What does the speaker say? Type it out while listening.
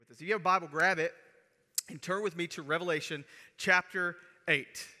If you have a Bible, grab it and turn with me to Revelation chapter 8.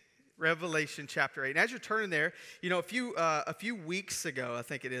 Revelation chapter 8. And as you're turning there, a few weeks ago, I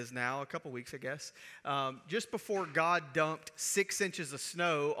think it is now, a couple weeks, I guess, just before God dumped 6 inches of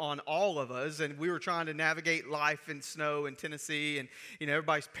snow on all of us, and we were trying to navigate life in snow in Tennessee, and,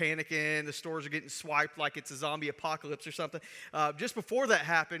 everybody's panicking, the stores are getting swiped like it's a zombie apocalypse or something. Just before that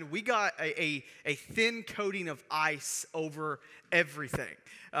happened, we got a thin coating of ice over everything.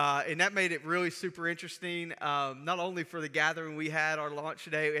 And that made it really super interesting, not only for the gathering we had, our launch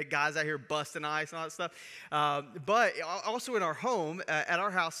today, we had guys out here busting ice and all that stuff, but also in our home, at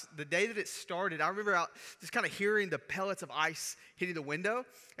our house, the day that it started, I remember just kind of hearing the pellets of ice hitting the window.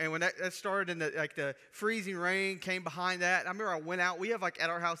 And when that started, and the freezing rain came behind that, I remember I went out. We have at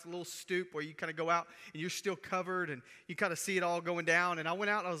our house a little stoop where you kind of go out and you're still covered and you kind of see it all going down. And I went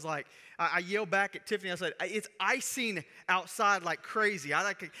out and I was like, I yelled back at Tiffany. I said, "It's icing outside like crazy."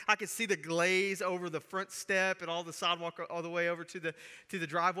 I could see the glaze over the front step and all the sidewalk all the way over to the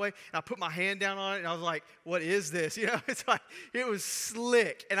driveway. And I put my hand down on it and I was like, "What is this?" It's like it was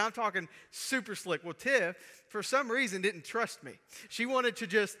slick, and I'm talking super slick. Well, Tiff, for some reason, didn't trust me. She wanted to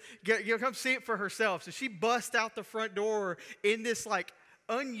just come see it for herself. So she bust out the front door in this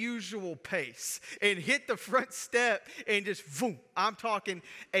unusual pace and hit the front step and just boom. I'm talking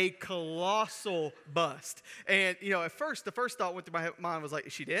a colossal bust. And at first, the first thought went through my mind was like,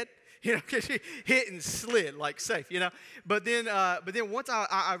 "Is she dead?" Because she hit and slid safe, But then once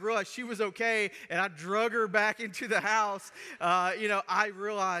I realized she was okay and I drug her back into the house, I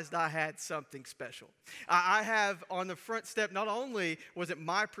realized I had something special. I have on the front step, not only was it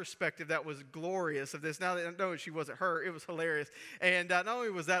my perspective that was glorious of this, now that I know she wasn't her, it was hilarious. And not only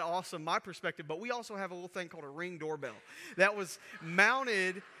was that awesome, my perspective, but we also have a little thing called a Ring doorbell that was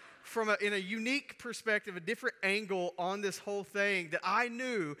mounted in a unique perspective, a different angle on this whole thing, that I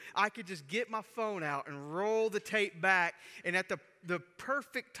knew I could just get my phone out and roll the tape back and at the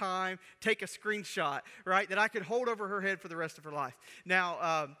perfect time take a screenshot, right, that I could hold over her head for the rest of her life.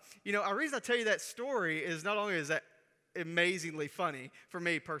 Now, the reason I tell you that story is not only is that amazingly funny for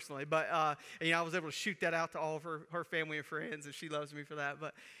me personally, but I was able to shoot that out to all of her family and friends, and she loves me for that.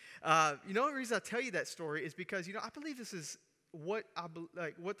 But the reason I tell you that story is because I believe this is what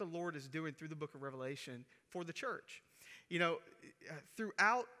the Lord is doing through the book of Revelation for the church.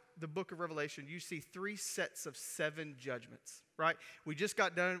 Throughout the book of Revelation, you see 3 sets of 7 judgments, right? We just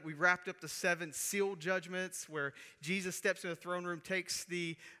got done, we wrapped up the 7 seal judgments where Jesus steps in the throne room, takes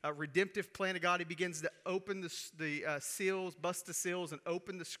the redemptive plan of God. He begins to open the seals, bust the seals, and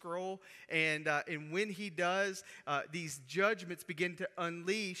open the scroll. And when he does, these judgments begin to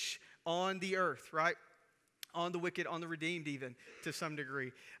unleash on the earth, right? On the wicked, on the redeemed even, to some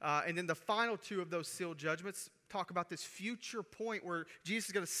degree. And then the final 2 of those sealed judgments talk about this future point where Jesus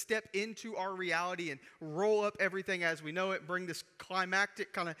is going to step into our reality and roll up everything as we know it, bring this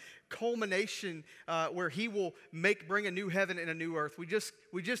climactic kind of culmination where he will bring a new heaven and a new earth. We just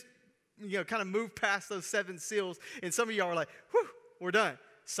kind of move past those 7 seals, and some of y'all are like, "Whew, we're done."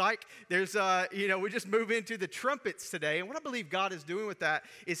 Psych. There's, we just move into the trumpets today. And what I believe God is doing with that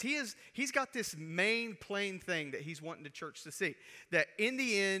is he's got this main plain thing that he's wanting the church to see. That in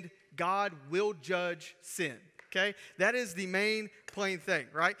the end, God will judge sin. Okay? That is the main plain thing,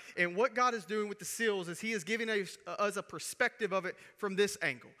 right? And what God is doing with the seals is he is giving us a perspective of it from this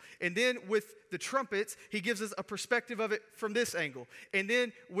angle. And then with the trumpets, he gives us a perspective of it from this angle. And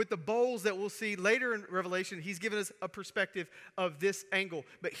then with the bowls that we'll see later in Revelation, he's given us a perspective of this angle.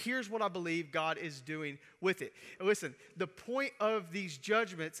 But here's what I believe God is doing with it. And listen, the point of these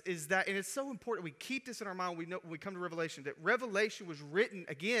judgments is that, and it's so important we keep this in our mind when we come to Revelation, that Revelation was written,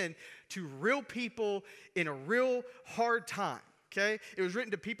 again, to real people in a real hard time. Okay? It was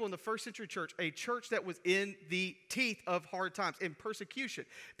written to people in the first century church, a church that was in the teeth of hard times, in persecution.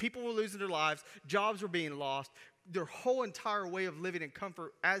 People were losing their lives. Jobs were being lost. Their whole entire way of living and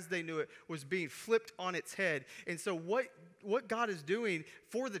comfort as they knew it was being flipped on its head. And so what God is doing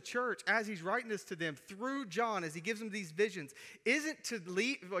for the church as he's writing this to them through John, as he gives them these visions, isn't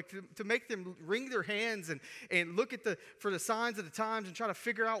to make them wring their hands and look for the signs of the times and try to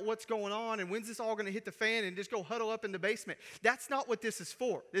figure out what's going on and when's this all going to hit the fan and just go huddle up in the basement. That's not what this is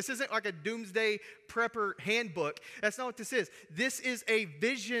for. This isn't like a doomsday prepper handbook. That's not what this is. This is a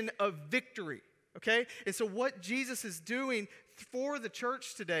vision of victory. Okay? And so what Jesus is doing for the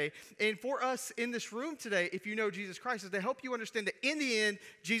church today and for us in this room today, if you know Jesus Christ, is to help you understand that in the end,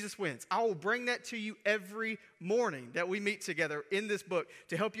 Jesus wins. I will bring that to you every morning that we meet together in this book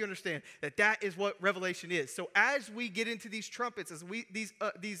to help you understand that that is what Revelation is. So as we get into these trumpets, as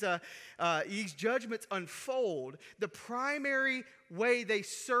these judgments unfold, the primary way they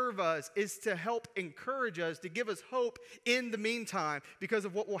serve us is to help encourage us, to give us hope in the meantime because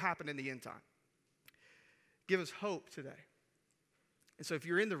of what will happen in the end time. Give us hope today. And so if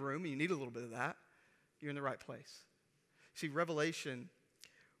you're in the room and you need a little bit of that, you're in the right place. See, Revelation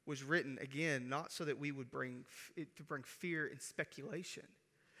was written, again, not so that we would bring fear and speculation,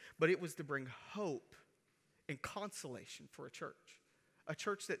 but it was to bring hope and consolation for a church. A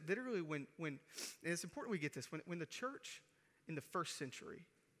church that literally when and it's important we get this, when the church in the first century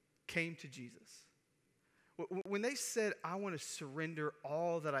came to Jesus, when they said, I want to surrender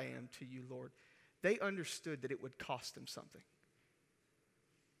all that I am to you, Lord, they understood that it would cost them something.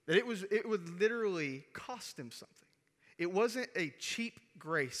 That it would literally cost them something. It wasn't a cheap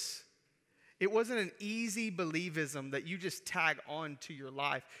grace. It wasn't an easy believism that you just tag on to your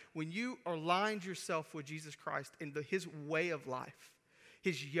life. When you aligned yourself with Jesus Christ in his way of life,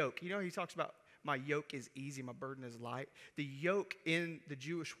 his yoke. You know, he talks about my yoke is easy, my burden is light. The yoke in the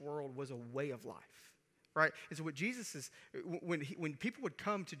Jewish world was a way of life. Right? And so what Jesus is, when people would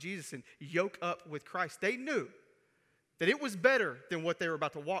come to Jesus and yoke up with Christ, they knew that it was better than what they were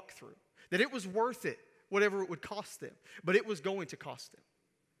about to walk through. That it was worth it, whatever it would cost them. But it was going to cost them.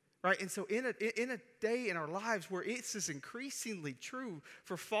 Right? And so in a day in our lives where it's is increasingly true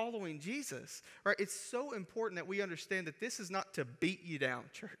for following Jesus, right? It's so important that we understand that this is not to beat you down,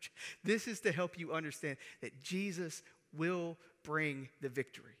 church. This is to help you understand that Jesus will bring the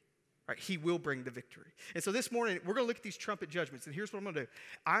victory. Right, he will bring the victory. And so this morning, we're going to look at these trumpet judgments. And here's what I'm going to do.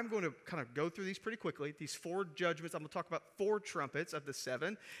 I'm going to kind of go through these pretty quickly. These 4 judgments, I'm going to talk about 4 trumpets of the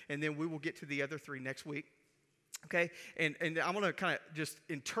 7. And then we will get to the other 3 next week. Okay? And I'm going to kind of just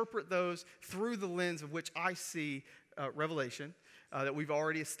interpret those through the lens of which I see Revelation. That we've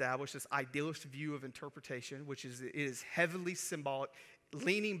already established, this idealist view of interpretation, which is it is heavily symbolic,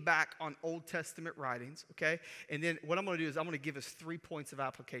 leaning back on Old Testament writings, okay? And then what I'm going to do is I'm going to give us 3 points of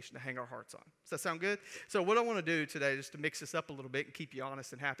application to hang our hearts on. Does that sound good? So what I want to do today, just to mix this up a little bit and keep you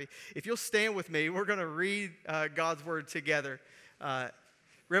honest and happy, if you'll stand with me, we're going to read God's word together.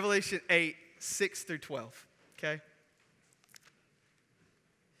 Revelation 8, 6 through 12, okay?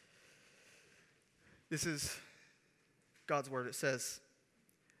 This is God's word. It says,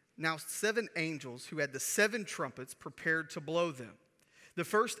 now 7 angels who had the 7 trumpets prepared to blow them. The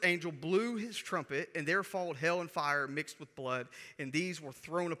first angel blew his trumpet, and there followed hail and fire mixed with blood, and these were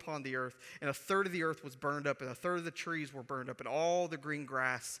thrown upon the earth. And a third of the earth was burned up, and a third of the trees were burned up, and all the green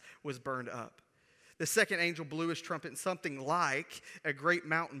grass was burned up. The second angel blew his trumpet, and something like a great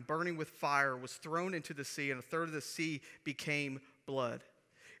mountain burning with fire was thrown into the sea, and a third of the sea became blood.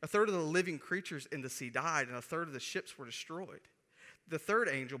 A third of the living creatures in the sea died, and a third of the ships were destroyed. The third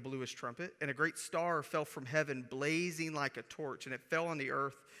angel blew his trumpet, and a great star fell from heaven, blazing like a torch, and it fell on the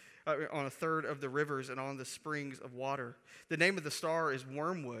earth, on a third of the rivers and on the springs of water. The name of the star is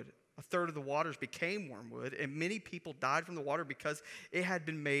Wormwood. A third of the waters became wormwood, and many people died from the water because it had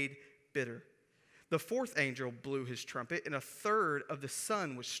been made bitter. The fourth angel blew his trumpet, and a third of the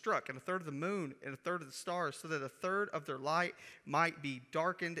sun was struck, and a third of the moon, and a third of the stars, so that a third of their light might be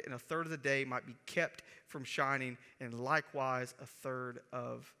darkened, and a third of the day might be kept from shining, and likewise a third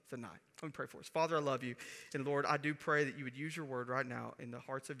of the night. Let me pray for us. Father, I love you, and Lord, I do pray that you would use your word right now in the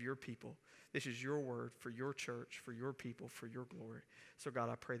hearts of your people. This is your word for your church, for your people, for your glory. So God,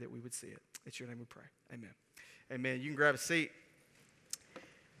 I pray that we would see it. It's your name we pray. Amen. Amen. You can grab a seat.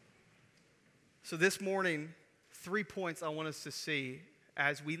 So this morning, 3 points I want us to see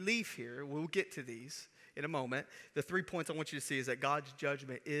as we leave here. We'll get to these in a moment. The 3 points I want you to see is that God's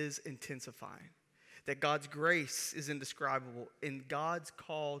judgment is intensifying, that God's grace is indescribable, and God's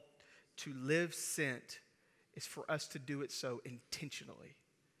call to live sent is for us to do it so intentionally.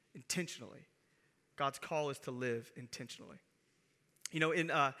 Intentionally. God's call is to live intentionally. You know,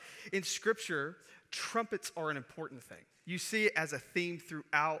 in Scripture, trumpets are an important thing. You see it as a theme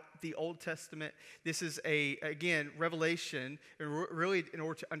throughout the Old Testament. This is again, Revelation. And really, in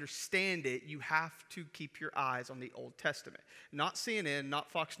order to understand it, you have to keep your eyes on the Old Testament. Not CNN,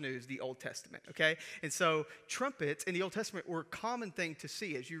 not Fox News, the Old Testament, okay? And so trumpets in the Old Testament were a common thing to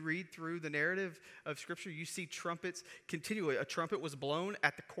see. As you read through the narrative of Scripture, you see trumpets continually. A trumpet was blown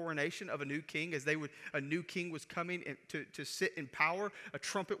at the coronation of a new king. A new king was coming to sit in power. A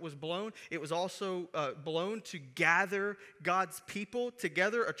trumpet was blown. It was also blown to gather gather God's people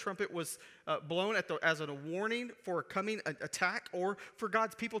together. A trumpet was blown as a warning for a coming attack or for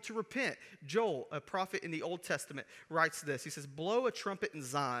God's people to repent. Joel, a prophet in the Old Testament, writes this. He says, blow a trumpet in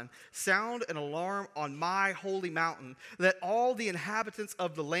Zion, sound an alarm on my holy mountain. Let all the inhabitants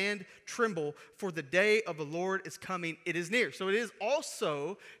of the land tremble, for the day of the Lord is coming. It is near. So it is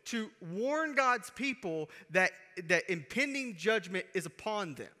also to warn God's people that impending judgment is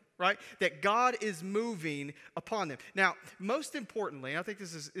upon them. Right? That God is moving upon them. Now, most importantly, I think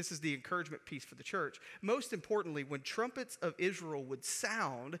this is the encouragement piece for the church. Most importantly, when trumpets of Israel would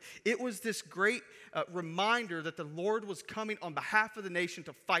sound, it was this great reminder that the Lord was coming on behalf of the nation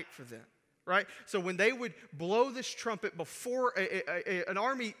to fight for them. Right? So when they would blow this trumpet before an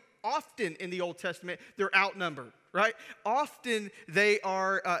army, often in the Old Testament, they're outnumbered. Right? Often they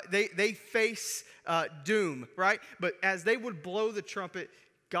face doom. Right? But as they would blow the trumpet,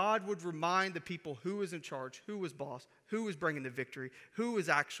 God would remind the people who was in charge, who was boss, who was bringing the victory, who was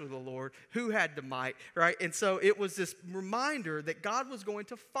actually the Lord, who had the might, right? And so it was this reminder that God was going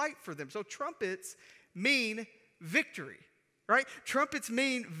to fight for them. So trumpets mean victory, right? Trumpets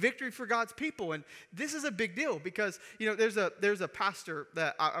mean victory for God's people. And this is a big deal because, there's a pastor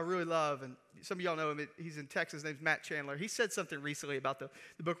that I really love, and some of y'all know him. He's in Texas. His name's Matt Chandler. He said something recently about the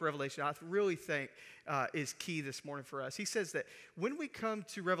book of Revelation I really think is key this morning for us. He says that when we come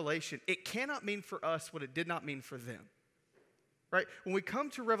to Revelation, it cannot mean for us what it did not mean for them. Right? When we come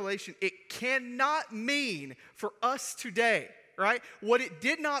to Revelation, it cannot mean for us today, right, what it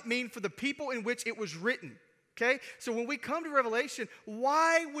did not mean for the people in which it was written. Okay? So when we come to Revelation,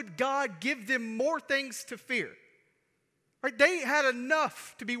 why would God give them more things to fear? Right? They had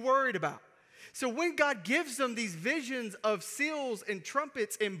enough to be worried about. So when God gives them these visions of seals and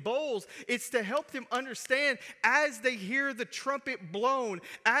trumpets and bowls, it's to help them understand as they hear the trumpet blown,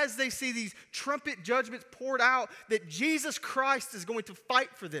 as they see these trumpet judgments poured out, that Jesus Christ is going to fight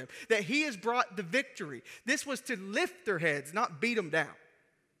for them, that he has brought the victory. This was to lift their heads, not beat them down.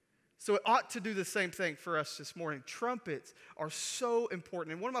 So it ought to do the same thing for us this morning. Trumpets are so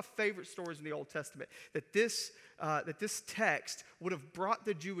important. And one of my favorite stories in the Old Testament that this text would have brought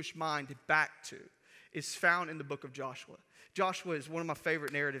the Jewish mind back to is found in the book of Joshua. Joshua is one of my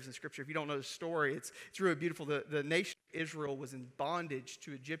favorite narratives in Scripture. If you don't know the story, it's really beautiful. The nation of Israel was in bondage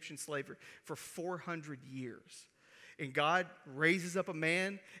to Egyptian slavery for 400 years. And God raises up a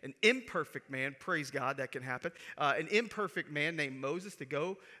man, an imperfect man, praise God, that can happen, an imperfect man named Moses to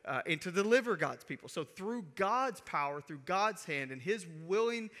go and to deliver God's people. So through God's power, through God's hand, and his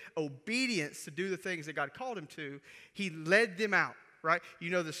willing obedience to do the things that God called him to, he led them out. Right? You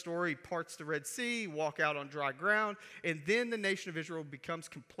know the story, parts the Red Sea, walk out on dry ground, and then the nation of Israel becomes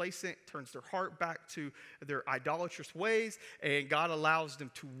complacent, turns their heart back to their idolatrous ways, and God allows them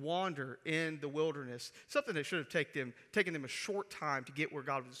to wander in the wilderness. Something that should have taken them a short time to get where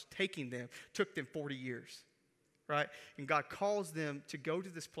God was taking them, took them 40 years. Right? And God calls them to go to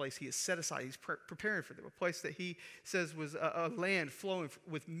this place he has set aside. He's preparing for them, a place that he says was a land flowing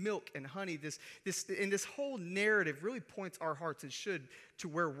with milk and honey. This whole narrative really points our hearts, and should, to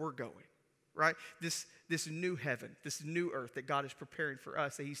where we're going. Right? This new heaven, this new earth that God is preparing for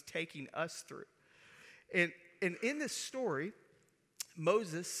us, that he's taking us through. And in this story,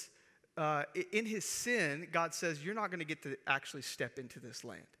 Moses, in his sin, God says, you're not going to get to actually step into this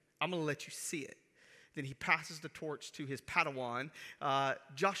land. I'm going to let you see it. Then he passes the torch to his Padawan,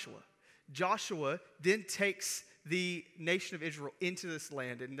 Joshua. Joshua then takes the nation of Israel into this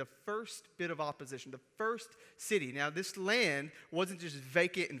land. And the first bit of opposition, the first city. Now, this land wasn't just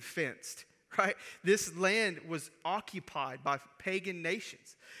vacant and fenced, right? This land was occupied by pagan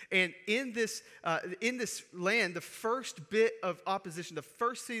nations. And in this land, the first bit of opposition, the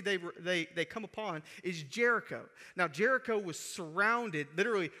first city they come upon is Jericho. Now, Jericho was surrounded,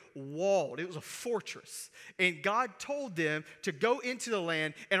 literally walled. It was a fortress. And God told them to go into the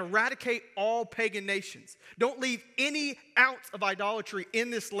land and eradicate all pagan nations. Don't leave any ounce of idolatry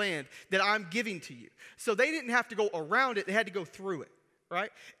in this land that I'm giving to you. So they didn't have to go around it, they had to go through it. Right?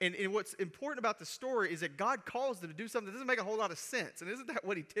 And what's important about the story is that God calls them to do something that doesn't make a whole lot of sense. And isn't that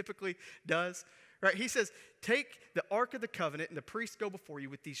what he typically does? Right? He says, take the Ark of the Covenant, and the priests go before you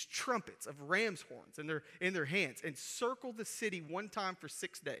with these trumpets of ram's horns in their hands, and circle the city one time for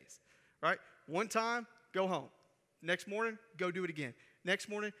 6 days. Right? One time, go home. Next morning, go do it again. Next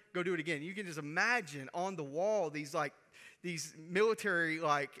morning, go do it again. You can just imagine on the wall these military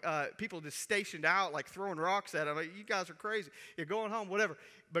people just stationed out, like throwing rocks at them. Like, you guys are crazy. You're going home, whatever.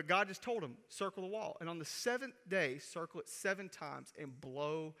 But God just told them, circle the wall. And on the 7th day, circle it 7 times and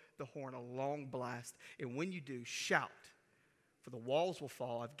blow the horn, a long blast. And when you do, shout, for the walls will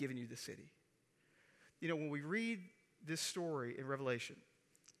fall. I've given you the city. You know, when we read this story in Revelation,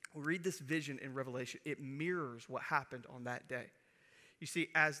 we read this vision in Revelation, it mirrors what happened on that day. You see,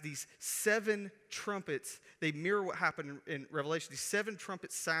 as these 7 trumpets, they mirror what happened in Revelation. These 7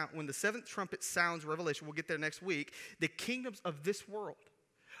 trumpets sound, when the 7th trumpet sounds Revelation, we'll get there next week, the kingdoms of this world,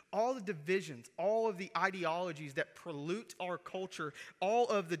 all the divisions, all of the ideologies that pollute our culture, all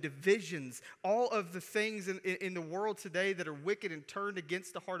of the divisions, all of the things in the world today that are wicked and turned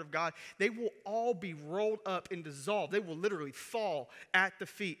against the heart of God, they will all be rolled up and dissolved. They will literally fall at the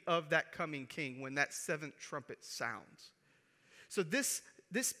feet of that coming king when that 7th trumpet sounds. So this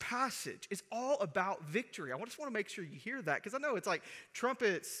passage is all about victory. I just want to make sure you hear that, because I know it's like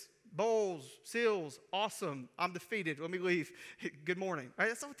trumpets, bowls, seals, awesome, I'm defeated, let me leave, good morning. Right?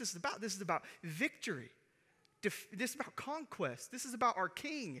 That's not what this is about. This is about victory. This is about conquest. This is about our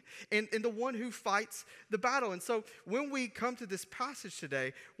king and the one who fights the battle. And so when we come to this passage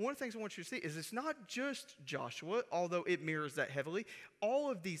today, one of the things I want you to see is it's not just Joshua, although it mirrors that heavily. All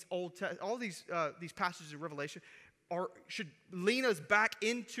of these these passages in Revelation should lean us back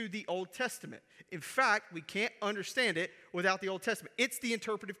into the Old Testament. In fact, we can't understand it without the Old Testament. It's the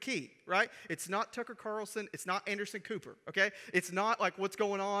interpretive key, right? It's not Tucker Carlson. It's not Anderson Cooper, okay? It's not like what's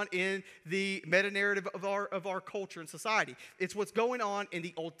going on in the meta-narrative of our culture and society. It's what's going on in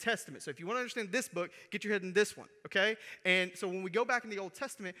the Old Testament. So if you want to understand this book, get your head in this one, okay? And so when we go back in the Old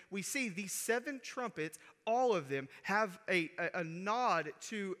Testament, we see these 7 trumpets, all of them have a nod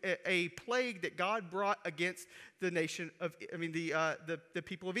to a plague that God brought against the the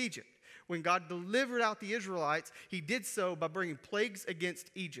people of Egypt. When God delivered out the Israelites, he did so by bringing plagues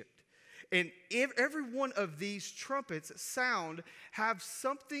against Egypt. And every one of these trumpets sound have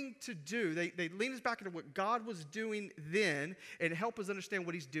something to do. They lean us back into what God was doing then and help us understand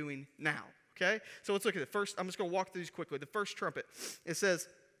what he's doing now. Okay? So let's look at it. First, I'm just going to walk through these quickly. The first trumpet, it says,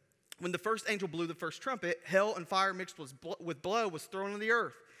 when the first angel blew the first trumpet, hell and fire mixed with blood was thrown on the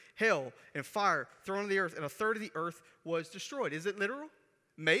earth. Hell and fire thrown on the earth, and a third of the earth was destroyed. Is it literal?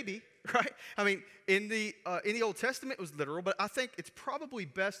 Maybe, right? I mean, in the Old Testament, it was literal, but I think it's probably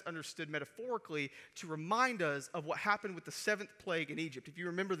best understood metaphorically to remind us of what happened with the 7th plague in Egypt. If you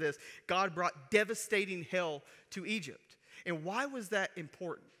remember this, God brought devastating hell to Egypt. And why was that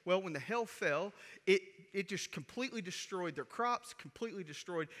important? Well, when the hail fell, it just completely destroyed their crops, completely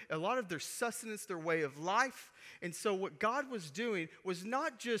destroyed a lot of their sustenance, their way of life. And so what God was doing was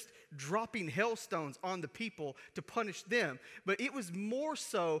not just dropping hailstones on the people to punish them, but it was more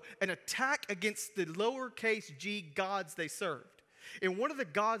so an attack against the lowercase g gods they served. And one of the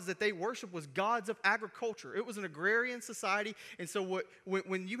gods that they worshiped was gods of agriculture. It was an agrarian society. And so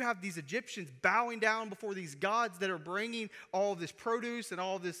when you have these Egyptians bowing down before these gods that are bringing all this produce and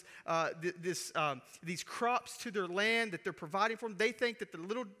all this these crops to their land that they're providing for them, they think that the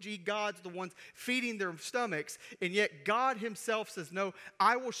little g gods are the ones feeding their stomachs. And yet God himself says, no,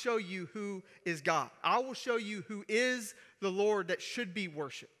 I will show you who is God. I will show you who is the Lord that should be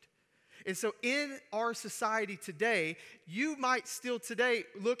worshiped. And so in our society today, you might still today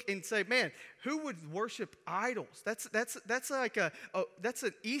look and say, man, who would worship idols? That's like that's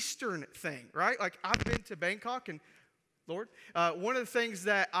an Eastern thing, right? Like I've been to Bangkok and Lord. One of the things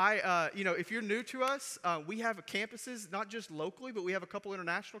that if you're new to us, we have campuses, not just locally, but we have a couple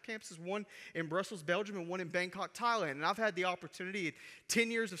international campuses, one in Brussels, Belgium, and one in Bangkok, Thailand. And I've had the opportunity in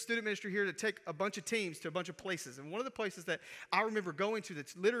 10 years of student ministry here to take a bunch of teams to a bunch of places. And one of the places that I remember going to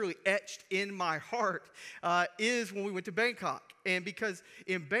that's literally etched in my heart is when we went to Bangkok. And because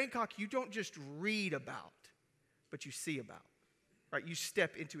in Bangkok, you don't just read about, but you see about. Right, you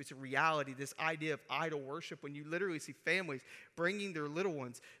step into its reality, this idea of idol worship, when you literally see families bringing their little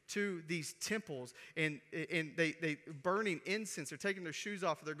ones to these temples and they burning incense. They're taking their shoes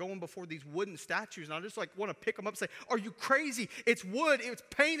off. They're going before these wooden statues. And I just want to pick them up and say, are you crazy? It's wood. It's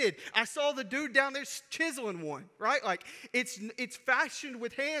painted. I saw the dude down there chiseling one, right? Like it's fashioned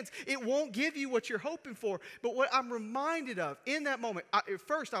with hands. It won't give you what you're hoping for. But what I'm reminded of in that moment, at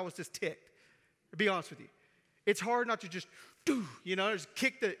first I was just ticked, to be honest with you. It's hard not to just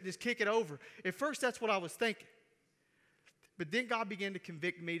just kick it over. At first, that's what I was thinking. But then God began to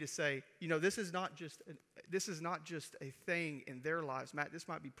convict me to say, this is not just a thing in their lives. Matt, this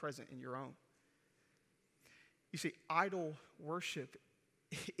might be present in your own. You see, idol worship,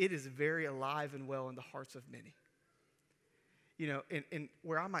 it is very alive and well in the hearts of many. And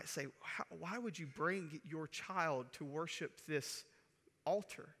where I might say, why would you bring your child to worship this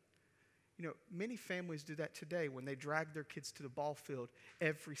altar? Many families do that today when they drag their kids to the ball field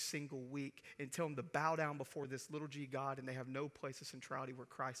every single week and tell them to bow down before this little g God, and they have no place of centrality where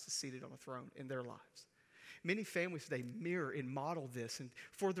Christ is seated on a throne in their lives. many families today mirror and model this and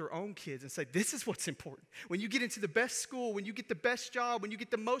for their own kids and say, this is what's important. When you get into the best school, when you get the best job, when you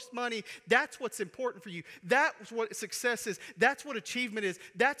get the most money, that's what's important for you. That's what success is. That's what achievement is.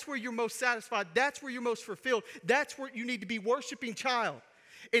 That's where you're most satisfied. That's where you're most fulfilled. That's where you need to be worshiping child.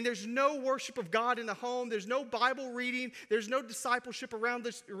 And there's no worship of God in the home. There's no Bible reading. There's no discipleship around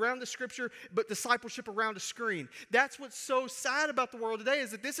the scripture, but discipleship around a screen. That's what's so sad about the world today,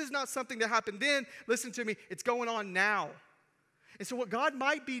 is that this is not something that happened then. Listen to me, it's going on now. And so what God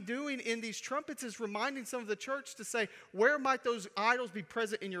might be doing in these trumpets is reminding some of the church to say, where might those idols be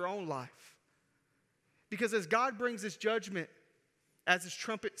present in your own life? Because as God brings this judgment, as his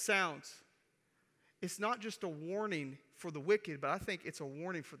trumpet sounds, it's not just a warning for the wicked, but I think it's a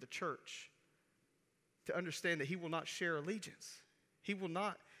warning for the church to understand that he will not share allegiance. He will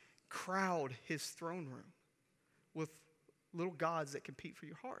not crowd his throne room with little gods that compete for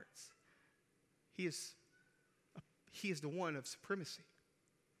your hearts. He is the one of supremacy.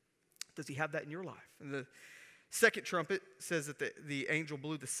 Does he have that in your life? And the second trumpet says that the angel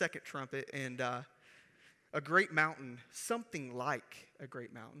blew the second trumpet, and a great mountain, something like a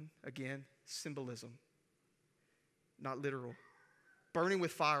great mountain, again, symbolism, not literal, burning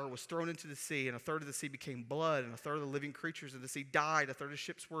with fire, was thrown into the sea, and a third of the sea became blood, and a third of the living creatures of the sea died, a third of the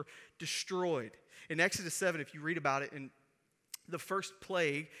ships were destroyed. In Exodus 7, if you read about it, in the first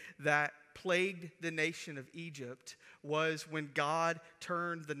plague that plagued the nation of Egypt was when God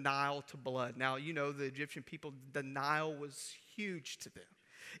turned the Nile to blood. Now, you know, the Egyptian people, the Nile was huge to them.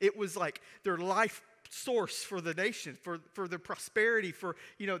 It was like their life source for the nation, for their prosperity, for,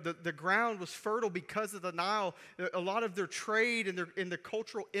 you know, the ground was fertile because of the Nile. A lot of their trade and their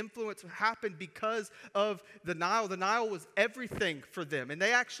cultural influence happened because of the Nile. The Nile was everything for them. And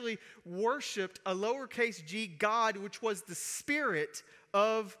they actually worshiped a lowercase g god, which was the spirit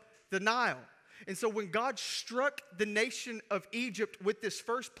of the Nile. And so when God struck the nation of Egypt with this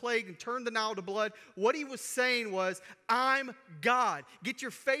first plague and turned the Nile to blood, what he was saying was, I'm God. Get your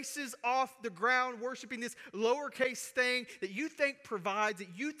faces off the ground worshiping this lowercase thing that you think provides,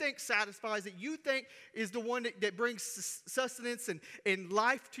 that you think satisfies, that you think is the one that brings sustenance and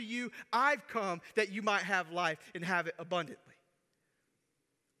life to you. I've come that you might have life and have it abundantly.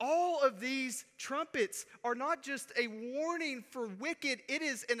 All of these trumpets are not just a warning for wicked, it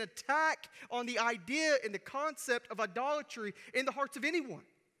is an attack on the idea and the concept of idolatry in the hearts of anyone.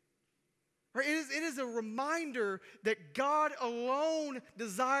 Right? It is a reminder that God alone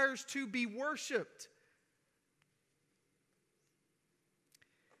desires to be worshiped.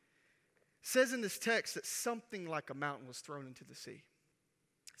 It says in this text that something like a mountain was thrown into the sea.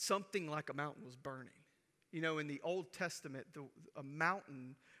 Something like a mountain was burning. You know, in the Old Testament, a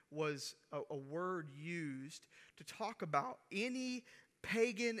mountain was a word used to talk about any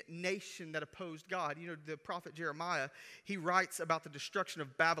pagan nation that opposed God. You know, the prophet Jeremiah, he writes about the destruction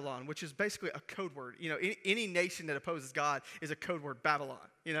of Babylon, which is basically a code word. You know, any nation that opposes God is a code word, Babylon.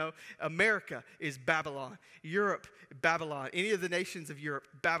 You know, America is Babylon. Europe, Babylon. Any of the nations of Europe,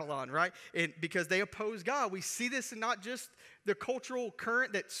 Babylon, right? And because they oppose God. We see this in not just the cultural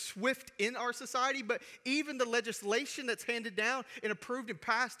current that's swift in our society, but even the legislation that's handed down and approved and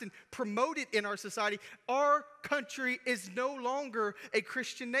passed and promoted in our society. Our country is no longer a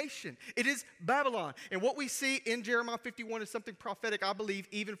Christian nation. It is Babylon. And what we see in Jeremiah 51 is something prophetic, I believe,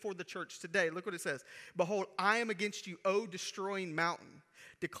 even for the church today. Look what it says. Behold, I am against you, O destroying mountain,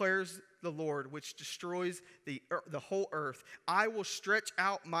 declares the Lord, which destroys the whole earth. I will stretch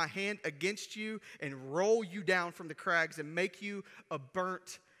out my hand against you and roll you down from the crags and make you a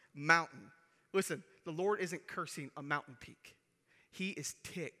burnt mountain. Listen, the Lord isn't cursing a mountain peak. He is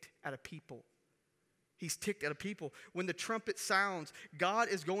ticked at a people. He's ticked at a people. When the trumpet sounds, God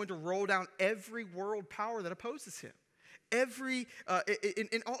is going to roll down every world power that opposes him. Think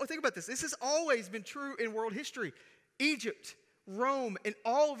about this. This has always been true in world history. Egypt, Rome, in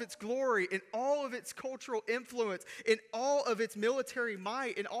all of its glory, in all of its cultural influence, in all of its military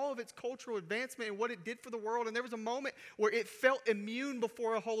might, in all of its cultural advancement and what it did for the world. And there was a moment where it felt immune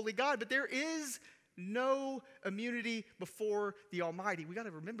before a holy God. But there is no immunity before the Almighty. We got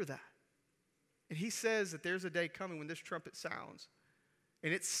to remember that. And he says that there's a day coming when this trumpet sounds.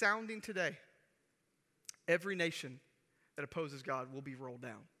 And it's sounding today. Every nation that opposes God will be rolled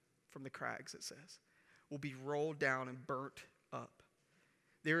down from the crags, it says. Will be rolled down and burnt up.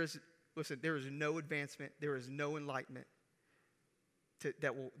 There is no advancement. There is no enlightenment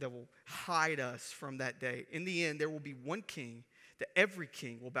that will hide us from that day. In the end, there will be one king that every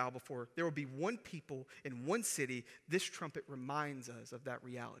king will bow before. There will be one people in one city. This trumpet reminds us of that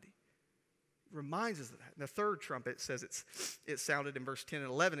reality. reminds us of that. And the third trumpet says it sounded in verse 10 and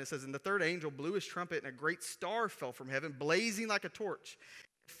 11. It says, and the third angel blew his trumpet, and a great star fell from heaven, blazing like a torch.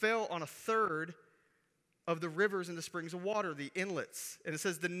 It fell on a third of the rivers and the springs of water, the inlets. And it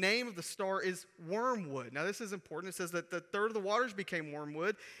says the name of the star is Wormwood. Now this is important. It says that the third of the waters became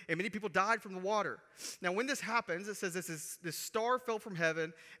wormwood, and many people died from the water. Now when this happens, it says this star fell from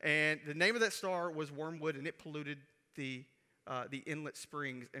heaven, and the name of that star was Wormwood, and it polluted the inlet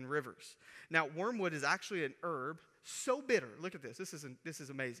springs and rivers. Now wormwood is actually an herb so bitter. Look at this. This is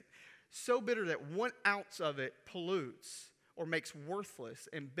amazing. So bitter that 1 ounce of it pollutes or makes worthless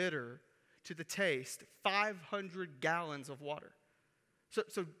and bitter to the taste 500 gallons of water.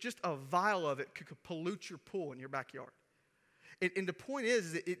 So just a vial of it could pollute your pool in your backyard. And the point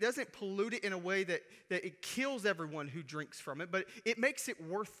is that it doesn't pollute it in a way that it kills everyone who drinks from it, but it makes it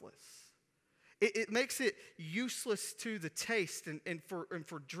worthless. It makes it useless to the taste and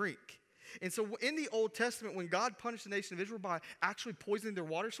for drink. And so in the Old Testament, when God punished the nation of Israel by actually poisoning their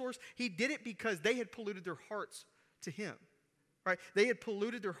water source, he did it because they had polluted their hearts to him. Right? They had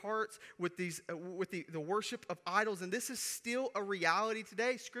polluted their hearts with the worship of idols, and this is still a reality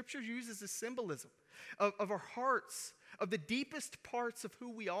today. Scripture uses this symbolism of our hearts, of the deepest parts of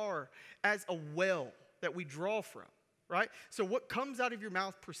who we are as a well that we draw from. Right? So what comes out of your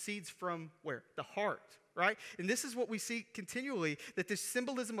mouth proceeds from where? The heart. Right? And this is what we see continually, that this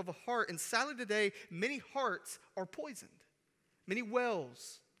symbolism of a heart, and sadly today, many hearts are poisoned. Many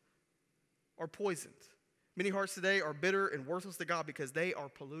wells are poisoned. Many hearts today are bitter and worthless to God because they are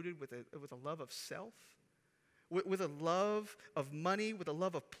polluted with a love of self, with a love of money, with a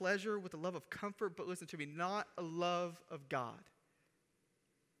love of pleasure, with a love of comfort, but listen to me, not a love of God.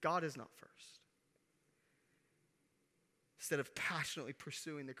 God is not first. Instead of passionately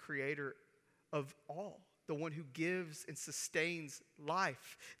pursuing the creator of all, the one who gives and sustains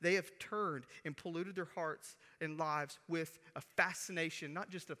life, they have turned and polluted their hearts and lives with a fascination, not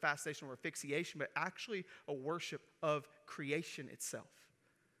just a fascination or a fixation, but actually a worship of creation itself.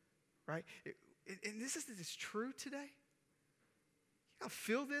 Right? And this is true today. You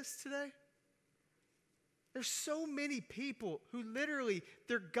feel this today? There's so many people who literally,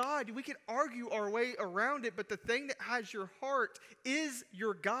 they're God. We can argue our way around it, but the thing that has your heart is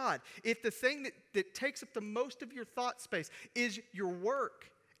your God. If the thing that takes up the most of your thought space is your work,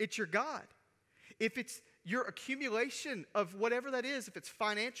 it's your God. If it's your accumulation of whatever that is, if it's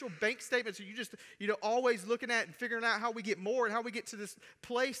financial bank statements, or you just, always looking at and figuring out how we get more and how we get to this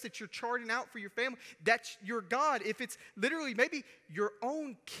place that you're charting out for your family, that's your God. If it's literally maybe your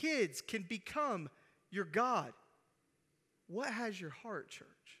own kids can become your God. What has your heart, church?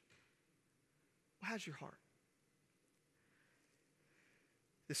 What has your heart?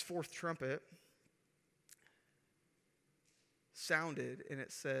 This fourth trumpet sounded, and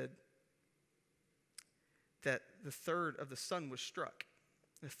it said that the third of the sun was struck,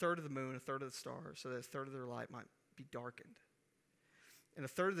 and a third of the moon, a third of the stars, so that a third of their light might be darkened. And a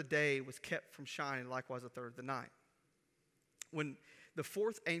third of the day was kept from shining, likewise a third of the night. When the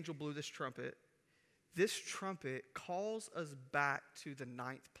fourth angel blew this trumpet calls us back to the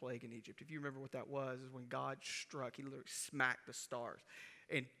 9th plague in Egypt. If you remember what that was, is when God struck, he literally smacked the stars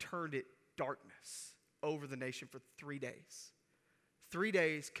and turned it darkness over the nation for 3 days. 3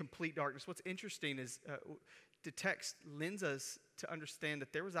 days, complete darkness. What's interesting is the text lends us to understand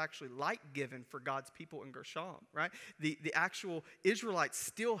that there was actually light given for God's people in Gershom, right? The actual Israelites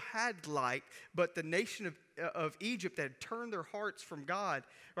still had light, but the nation of Egypt that had turned their hearts from God,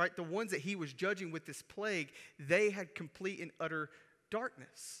 right? The ones that he was judging with this plague, they had complete and utter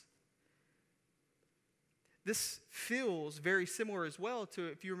darkness. This feels very similar as well to,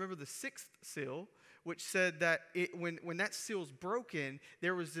 if you remember the 6th seal, which said that when that seal's broken,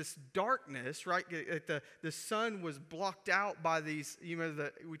 there was this darkness, right? The sun was blocked out by these,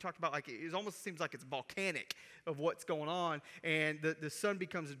 we talked about, like, it almost seems like it's volcanic of what's going on, and the sun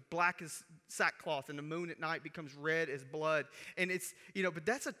becomes black as sackcloth, and the moon at night becomes red as blood, and it's, but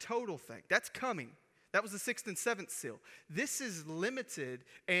that's a total thing. That's coming. That was the 6th and 7th seal. This is limited,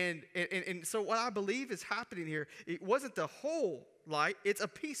 and so what I believe is happening here, it wasn't the whole light, it's a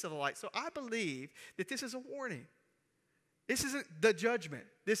piece of the light. So I believe that this is a warning. This isn't the judgment.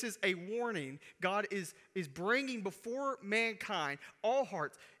 This is a warning. God is bringing before mankind all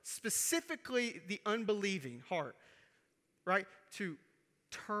hearts, specifically the unbelieving heart, right, to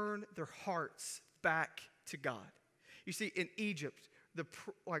turn their hearts back to God. You see, in Egypt,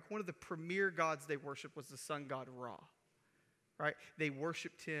 one of the premier gods they worshiped was the sun god Ra, right? They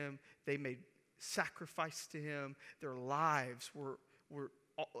worshiped him. They made sacrifice to him. Their lives were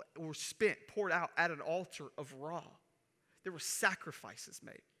spent, poured out at an altar of Ra. There were sacrifices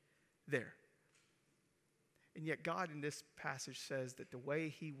made there. And yet God in this passage says that the way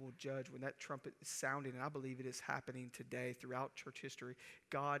he will judge when that trumpet is sounding, and I believe it is happening today throughout church history,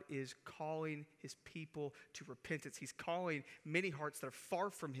 God is calling his people to repentance. He's calling many hearts that are far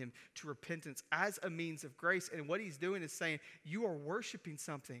from him to repentance as a means of grace. And what he's doing is saying, you are worshiping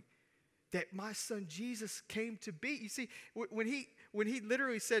something that my son Jesus came to be. You see, when he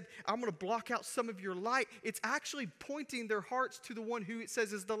literally said, I'm going to block out some of your light, it's actually pointing their hearts to the one who it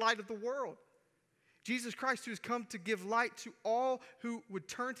says is the light of the world. Jesus Christ, who has come to give light to all who would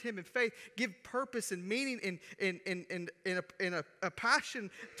turn to him in faith, give purpose and meaning and a passion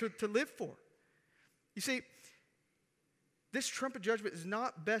to live for. You see, this trumpet judgment is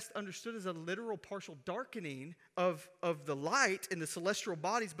not best understood as a literal partial darkening of the light in the celestial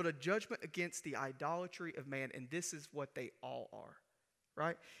bodies, but a judgment against the idolatry of man. And this is what they all are,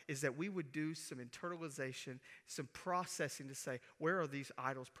 right? Is that we would do some internalization, some processing to say, where are these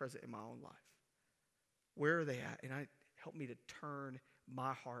idols present in my own life? Where are they at? And help me to turn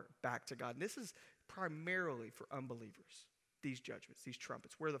my heart back to God. And this is primarily for unbelievers, these judgments, these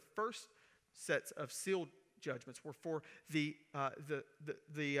trumpets, where the first sets of sealed judgments were for the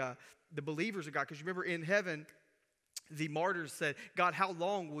believers of God. Because you remember in heaven, the martyrs said, God, how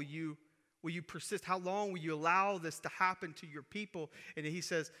long will you persist? How long will you allow this to happen to your people? And he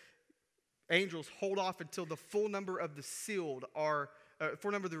says, angels, hold off until the full number of the sealed are,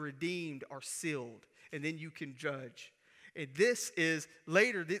 full number of the redeemed are sealed. And then you can judge. And this is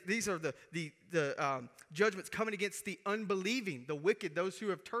later, these are the judgments coming against the unbelieving, the wicked, those who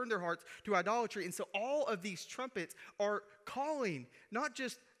have turned their hearts to idolatry. And so all of these trumpets are calling not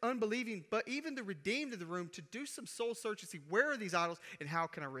just unbelieving, but even the redeemed in the room to do some soul search and see where are these idols and how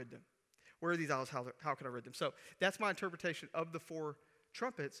can I rid them? Where are these idols? How can I rid them? So that's my interpretation of the four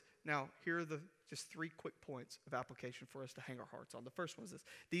trumpets. Now, here are just 3 quick points of application for us to hang our hearts on. The first one is this.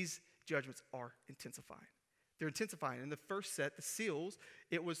 These judgments are intensifying. They're intensifying. In the first set, the seals,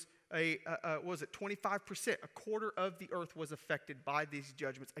 it was 25%? A quarter of the earth was affected by these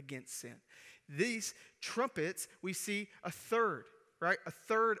judgments against sin. These trumpets, we see a third, right? A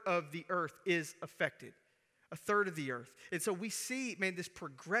third of the earth is affected. A third of the earth. And so we see, man, this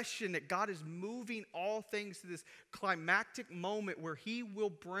progression that God is moving all things to this climactic moment where he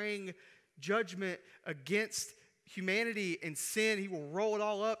will bring judgment against humanity and sin. He will roll it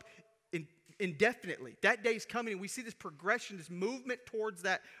all up indefinitely. That day is coming, and we see this progression, this movement towards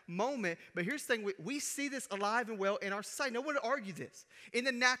that moment. But here's the thing, we see this alive and well in our society. No one would argue this. In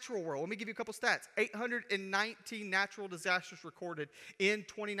the natural world, let me give you a couple stats. 819 natural disasters recorded in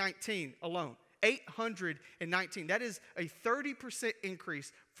 2019 alone. 819. That is a 30%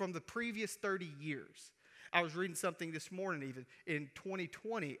 increase from the previous 30 years. I was reading something this morning, even in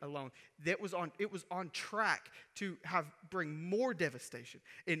 2020 alone, it was on track to bring more devastation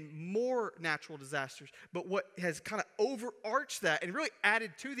and more natural disasters. But what has kind of overarched that and really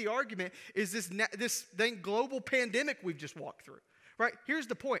added to the argument is this global pandemic we've just walked through. Right? Here's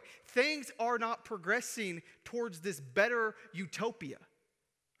the point. Things are not progressing towards this better utopia.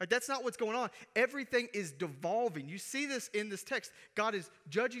 Right, that's not what's going on. Everything is devolving. You see this in this text. God is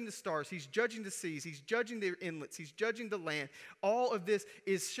judging the stars. He's judging the seas. He's judging the inlets. He's judging the land. All of this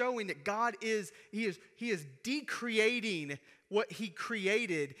is showing that God is decreating what he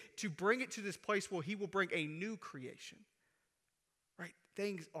created to bring it to this place where he will bring a new creation. Right?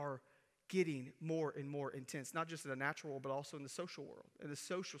 Things are getting more and more intense, not just in the natural world, but also in the social world, in the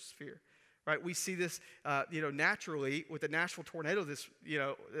social sphere. Right, we see this, naturally with the Nashville tornado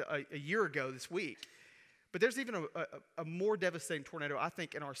a year ago this week. But there's even a more devastating tornado, I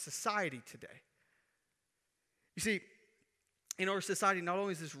think, in our society today. You see, in our society, not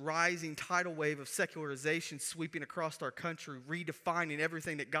only is this rising tidal wave of secularization sweeping across our country, redefining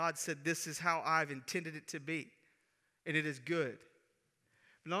everything that God said, this is how I've intended it to be, and it is good.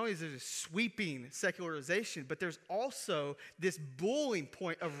 But not only is there a sweeping secularization, but there's also this boiling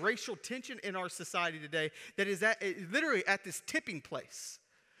point of racial tension in our society today that is literally at this tipping place.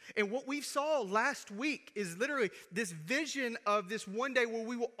 And what we saw last week is literally this vision of this one day where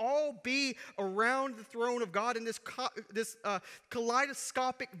we will all be around the throne of God in this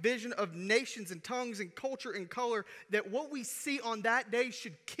kaleidoscopic vision of nations and tongues and culture and color, that what we see on that day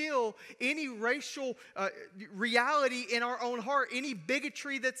should kill any racial reality in our own heart, any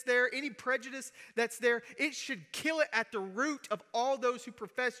bigotry that's there, any prejudice that's there. It should kill it at the root of all those who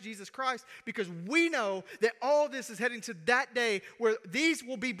profess Jesus Christ, because we know that all this is heading to that day where these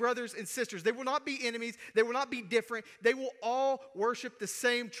will be brothers and sisters. They will not be enemies. They will not be different. They will all worship the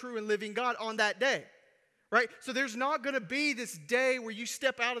same true and living God on that day. Right? So there's not going to be this day where you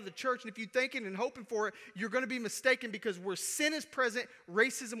step out of the church, and if you're thinking and hoping for it, you're going to be mistaken, because where sin is present,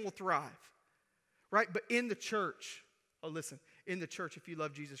 racism will thrive. right? But in the church, oh, listen, in the church, if you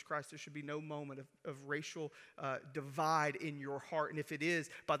love Jesus Christ, there should be no moment of racial divide in your heart. And if it is,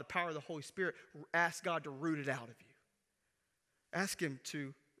 by the power of the Holy Spirit, ask God to root it out of you. Ask him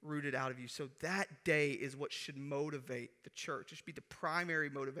to root it out of you. So that day is what should motivate the church. It should be the primary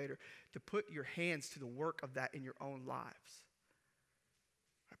motivator to put your hands to the work of that in your own lives.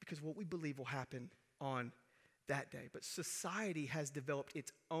 Right? Because what we believe will happen on that day. But society has developed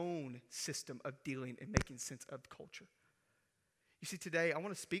its own system of dealing and making sense of culture. You see, today I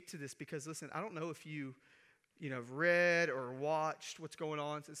want to speak to this because, listen, I don't know if you have read or watched what's going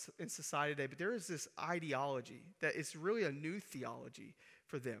on in society today, but there is this ideology that is really a new theology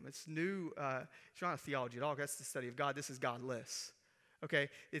for them. It's new. It's not a theology at all. That's the study of God. This is godless. Okay?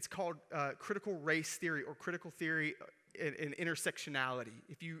 It's called critical race theory or critical theory in intersectionality.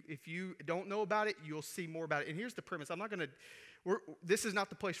 If you don't know about it, you'll see more about it. And here's the premise. This is not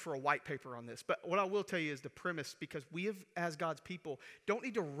the place for a white paper on this, but what I will tell you is the premise, because we have, as God's people, don't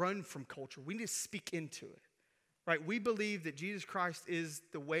need to run from culture. We need to speak into it, right? We believe that Jesus Christ is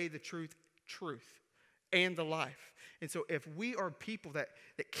the way, the truth, and the life. And so if we are people that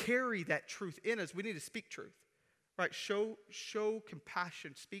carry that truth in us, we need to speak truth, right? Show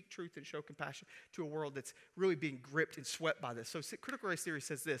compassion, speak truth and show compassion to a world that's really being gripped and swept by this. So critical race theory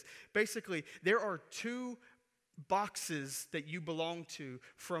says this. Basically, there are two boxes that you belong to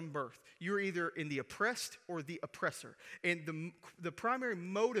from birth. You're either in the oppressed or the oppressor. And the primary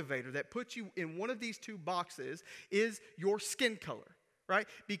motivator that puts you in one of these two boxes is your skin color, right?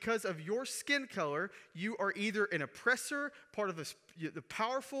 Because of your skin color, you are either an oppressor, part of the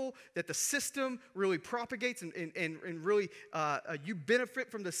powerful that the system really propagates and really you benefit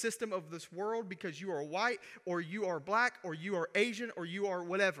from the system of this world because you are white or you are black or you are Asian or you are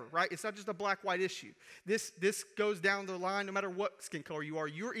whatever, right? It's not just a black-white issue. This goes down the line no matter what skin color you are.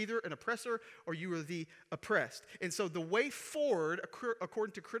 You're either an oppressor or you are the oppressed. And so the way forward,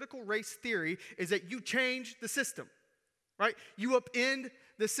 according to critical race theory, is that you change the system. Right? You upend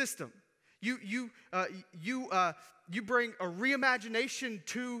the system. You bring a reimagination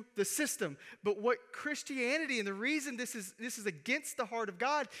to the system. But what Christianity, and the reason this is against the heart of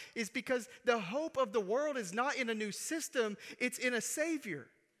God, is because the hope of the world is not in a new system, it's in a Savior.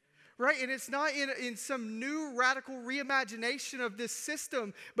 Right? And it's not in some new radical reimagination of this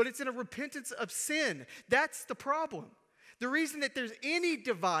system, but it's in a repentance of sin. That's the problem. The reason that there's any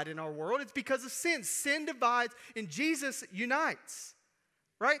divide in our world, it's because of sin. Sin divides and Jesus unites,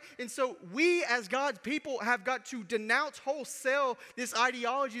 right? And so we as God's people have got to denounce wholesale this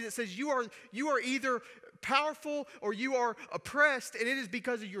ideology that says you are either powerful or you are oppressed, and it is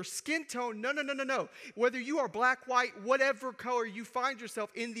because of your skin tone. No. Whether you are black, white, whatever color you find yourself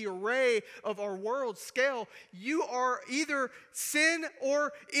in the array of our world scale, you are either sin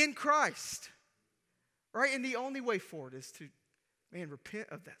or in Christ. Right? And the only way forward is to, repent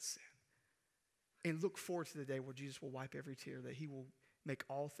of that sin and look forward to the day where Jesus will wipe every tear, that he will make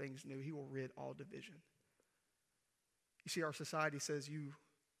all things new. He will rid all division. You see, our society says you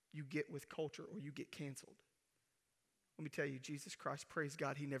get with culture or you get canceled. Let me tell you, Jesus Christ, praise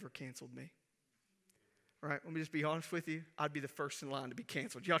God, he never canceled me. All right? Let me just be honest with you. I'd be the first in line to be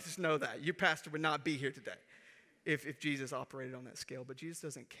canceled. Y'all just know that. Your pastor would not be here today if Jesus operated on that scale. But Jesus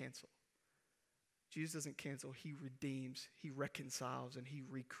doesn't cancel. Jesus doesn't cancel. He redeems, he reconciles, and he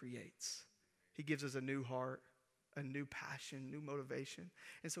recreates. He gives us a new heart, a new passion, new motivation.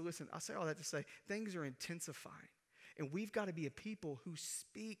 And so listen, I say all that to say things are intensifying. And we've got to be a people who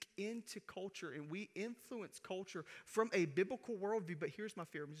speak into culture and we influence culture from a biblical worldview. But here's my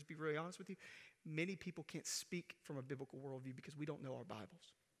fear. Let me just be really honest with you. Many people can't speak from a biblical worldview because we don't know our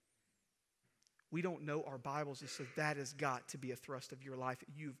Bibles. We don't know our Bibles, and so that has got to be a thrust of your life.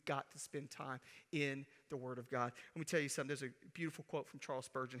 You've got to spend time in the Word of God. Let me tell you something. There's a beautiful quote from Charles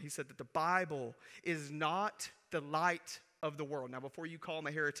Spurgeon. He said that the Bible is not the light of the world. Now, before you call him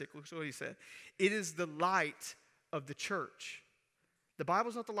a heretic, look what he said. It is the light of the church. The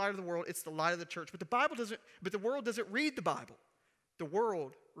Bible's not the light of the world, it's the light of the church. But the world doesn't read the Bible. The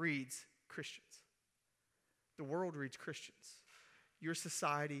world reads Christians. The world reads Christians. Your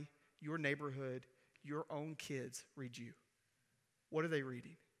society, your neighborhood, your own kids read you. What are they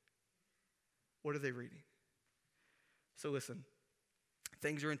reading? What are they reading? So listen,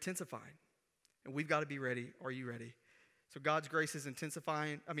 things are intensifying, and we've got to be ready. Are you ready? So God's grace is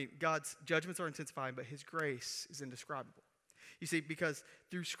intensifying. God's judgments are intensifying, but his grace is indescribable. You see, because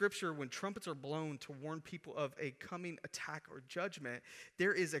through Scripture, when trumpets are blown to warn people of a coming attack or judgment,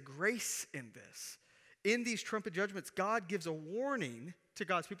 there is a grace in this. In these trumpet judgments, God gives a warning to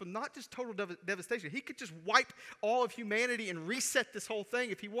God's people, not just total devastation. He could just wipe all of humanity and reset this whole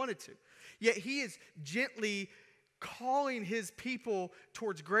thing if he wanted to. Yet he is gently calling his people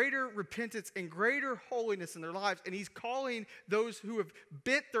towards greater repentance and greater holiness in their lives. And he's calling those who have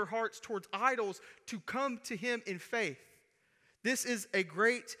bent their hearts towards idols to come to him in faith. This is a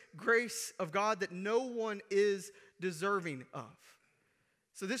great grace of God that no one is deserving of.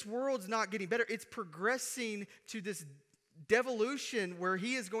 So this world's not getting better. It's progressing to this devolution where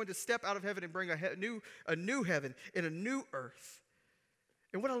he is going to step out of heaven and bring a new heaven and a new earth.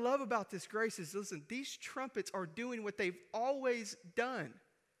 And what I love about this grace is, listen, these trumpets are doing what they've always done.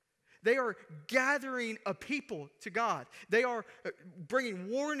 They are gathering a people to God. They are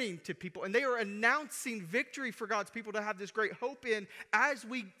bringing warning to people, and they are announcing victory for God's people to have this great hope in as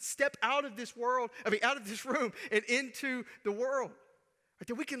we step out of this room and into the world. Right,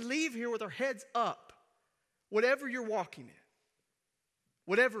 that we can leave here with our heads up, whatever you're walking in,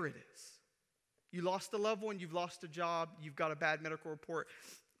 whatever it is. You lost a loved one, you've lost a job, you've got a bad medical report,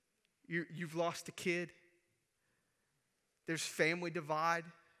 you've lost a kid, there's family divide,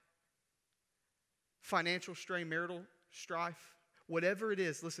 financial strain, marital strife, whatever it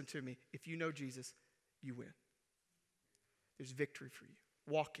is, listen to me, if you know Jesus, you win. There's victory for you.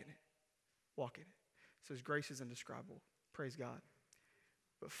 Walk in it. Walk in it. So his grace is indescribable. Praise God.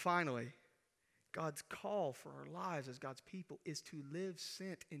 But finally, God's call for our lives as God's people is to live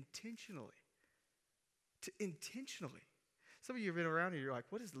sent intentionally. Intentionally. Some of you have been around here, you're like,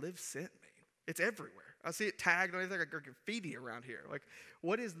 what does live sent mean? It's everywhere. I see it tagged on anything like graffiti around here. Like,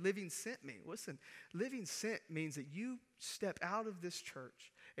 what does living sent mean? Listen, living sent means that you step out of this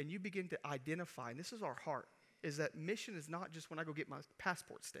church and you begin to identify, and this is our heart, is that mission is not just when I go get my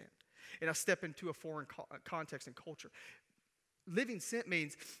passport stamped and I step into a foreign context and culture. Living sent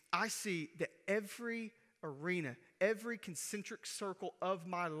means I see that every arena, every concentric circle of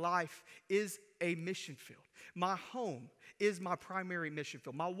my life is a mission field. My home is my primary mission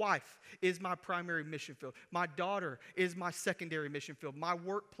field. My wife is my primary mission field. My daughter is my secondary mission field. My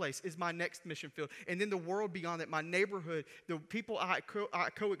workplace is my next mission field. And then the world beyond that, my neighborhood, the people I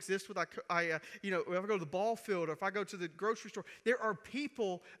coexist with, if I go to the ball field or if I go to the grocery store, there are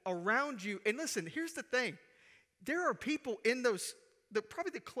people around you. And listen, here's the thing. There are people in those, probably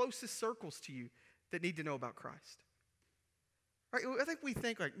the closest circles to you that need to know about Christ. Right? I think we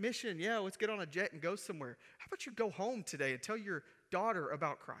think like mission, yeah, let's get on a jet and go somewhere. How about you go home today and tell your daughter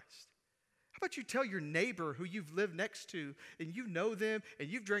about Christ? How about you tell your neighbor who you've lived next to and you know them and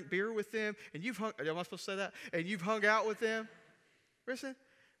you've drank beer with them and you've hung, am I supposed to say that? And you've hung out with them? Listen,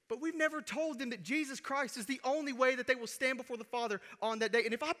 but we've never told them that Jesus Christ is the only way that they will stand before the Father on that day.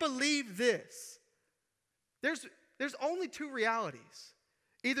 And if I believe this, there's only two realities.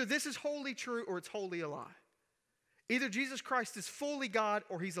 Either this is wholly true or it's wholly a lie. Either Jesus Christ is fully God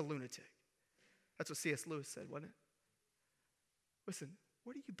or he's a lunatic. That's what C.S. Lewis said, wasn't it? Listen,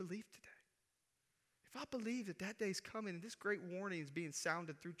 what do you believe today? If I believe that that day's coming and this great warning is being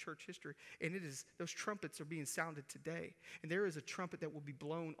sounded through church history, and it is, those trumpets are being sounded today, and there is a trumpet that will be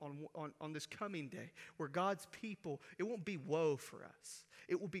blown on this coming day where God's people, it won't be woe for us.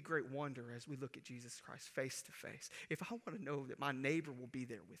 It will be great wonder as we look at Jesus Christ face to face. If I want to know that my neighbor will be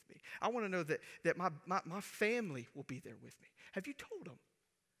there with me, I want to know that my family will be there with me. Have you told them?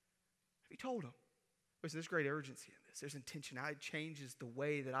 Have you told them? Listen, there's great urgency in this. There's intentionality. It changes the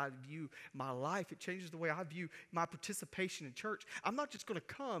way that I view my life. It changes the way I view my participation in church. I'm not just going to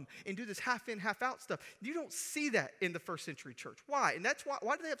come and do this half in, half out stuff. You don't see that in the first century church. Why? And that's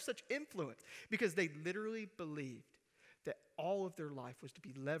why do they have such influence? Because they literally believed that all of their life was to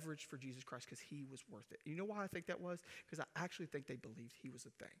be leveraged for Jesus Christ because he was worth it. You know why I think that was? Because I actually think they believed he was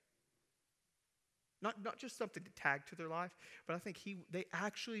a thing. Not just something to tag to their life, but I think they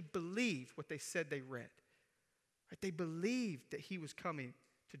actually believed what they said they read. Right? They believed that he was coming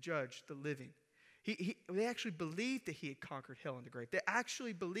to judge the living. They actually believed that he had conquered hell and the grave. They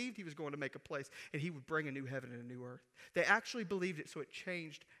actually believed he was going to make a place and he would bring a new heaven and a new earth. They actually believed it, so it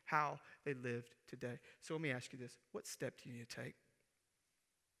changed how they lived today. So let me ask you this. What step do you need to take?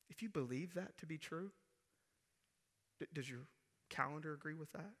 If you believe that to be true, does your calendar agree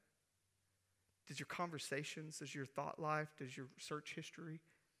with that? Does your conversations, does your thought life, does your search history,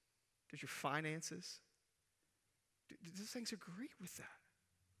 does your finances, do those things agree with that?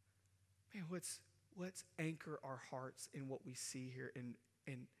 Man, let's anchor our hearts in what we see here and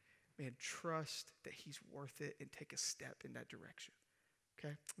man, trust that he's worth it and take a step in that direction.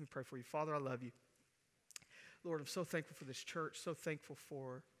 Okay? Let me pray for you. Father, I love you. Lord, I'm so thankful for this church, so thankful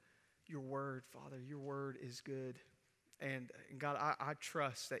for your word, Father. Your word is good. And God, I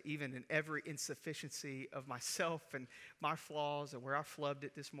trust that even in every insufficiency of myself and my flaws and where I flubbed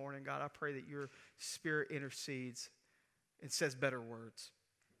it this morning, God, I pray that your Spirit intercedes and says better words.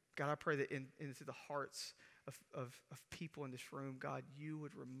 God, I pray that into the hearts of people in this room, God, you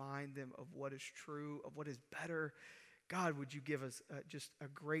would remind them of what is true, of what is better. God, would you give us just a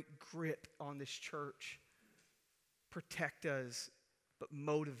great grip on this church? Protect us, but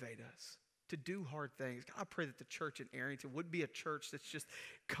motivate us to do hard things. God, I pray that the church in Arrington would be a church that just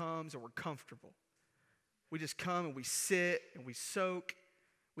comes and we're comfortable. We just come and we sit and we soak.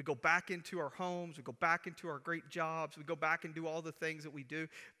 We go back into our homes. We go back into our great jobs. We go back and do all the things that we do.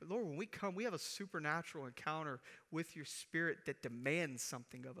 But Lord, when we come, we have a supernatural encounter with your Spirit that demands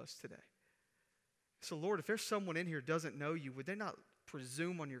something of us today. So Lord, if there's someone in here who doesn't know you, would they not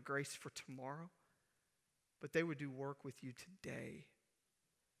presume on your grace for tomorrow? But they would do work with you today.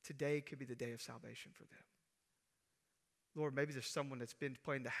 Today could be the day of salvation for them. Lord, maybe there's someone that's been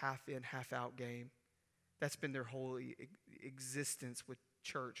playing the half-in, half-out game. That's been their whole existence with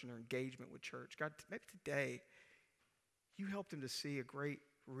church and their engagement with church. God, maybe today you help them to see a great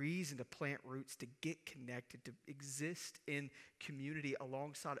reason to plant roots, to get connected, to exist in community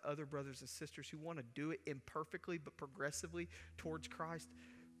alongside other brothers and sisters who want to do it imperfectly but progressively towards Christ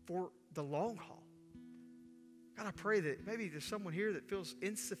for the long haul. God, I pray that maybe there's someone here that feels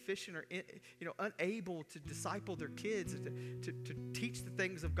insufficient or unable to disciple their kids, to teach the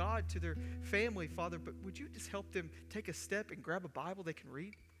things of God to their family, Father. But would you just help them take a step and grab a Bible they can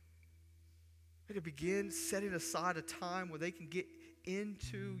read? And to begin setting aside a time where they can get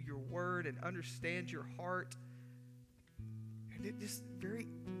into your word and understand your heart. And then just very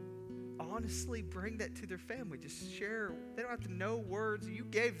honestly bring that to their family. Just share. They don't have to know words. You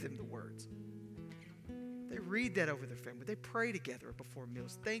gave them the words. They read that over their family. They pray together before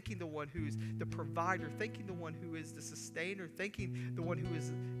meals, thanking the one who is the provider, thanking the one who is the sustainer, thanking the one who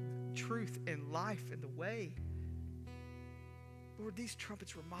is truth and life and the way. Lord, these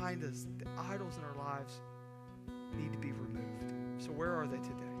trumpets remind us that idols in our lives need to be removed. So where are they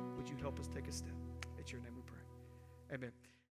today? Would you help us take a step? It's your name we pray. Amen.